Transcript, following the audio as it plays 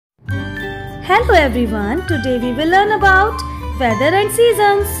Hello everyone, today we will learn about weather and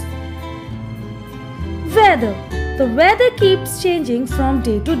seasons. Weather. The weather keeps changing from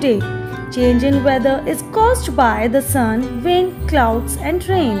day to day. Change in weather is caused by the sun, wind, clouds and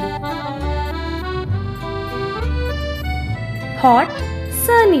rain. Hot,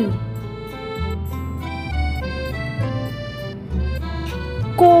 sunny.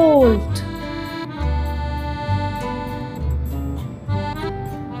 Cold.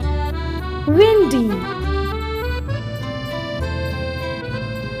 Windy.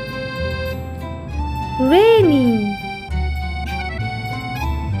 Rainy.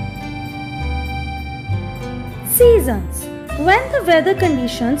 Seasons. When the weather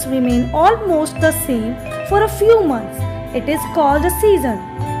conditions remain almost the same for a few months, it is called a season.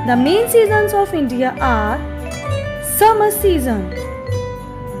 The main seasons of India are summer season.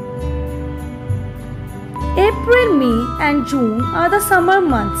 April, May and June are the summer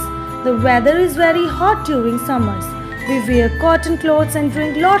months. The weather is very hot during summers. We wear cotton clothes and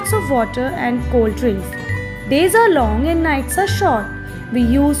drink lots of water and cold drinks. Days are long and nights are short. We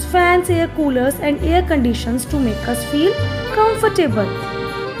use fans, air coolers and air conditioners to make us feel comfortable.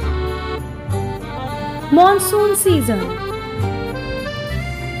 Monsoon season.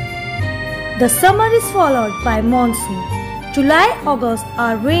 The summer is followed by monsoon. July, August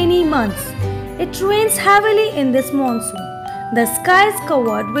are rainy months. It rains heavily in this monsoon. The sky is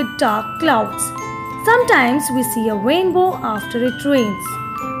covered with dark clouds. Sometimes we see a rainbow after it rains.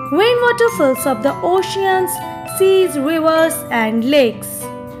 Rainwater fills up the oceans, seas, rivers and lakes.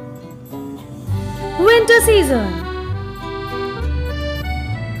 Winter season.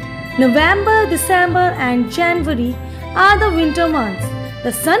 November, December and January are the winter months.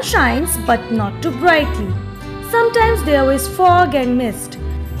 The sun shines but not too brightly. Sometimes there is fog and mist.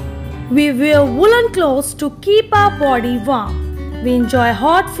 We wear woolen clothes to keep our body warm. We enjoy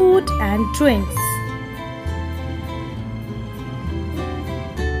hot food and drinks.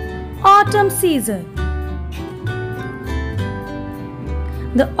 Autumn season.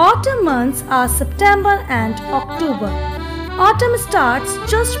 The autumn months are September and October. Autumn starts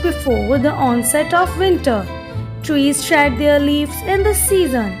just before the onset of winter. Trees shed their leaves in this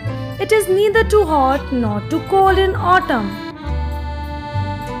season. It is neither too hot nor too cold in autumn.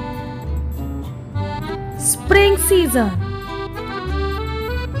 Spring season.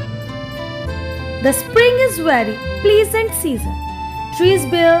 The spring is very pleasant season. Trees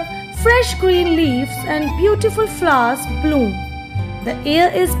bear fresh green leaves and beautiful flowers bloom. The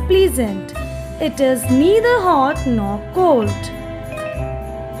air is pleasant. It is neither hot nor cold.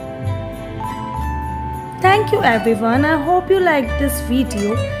 Thank you everyone. I hope you liked this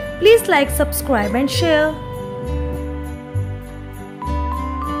video. Please like, subscribe and share.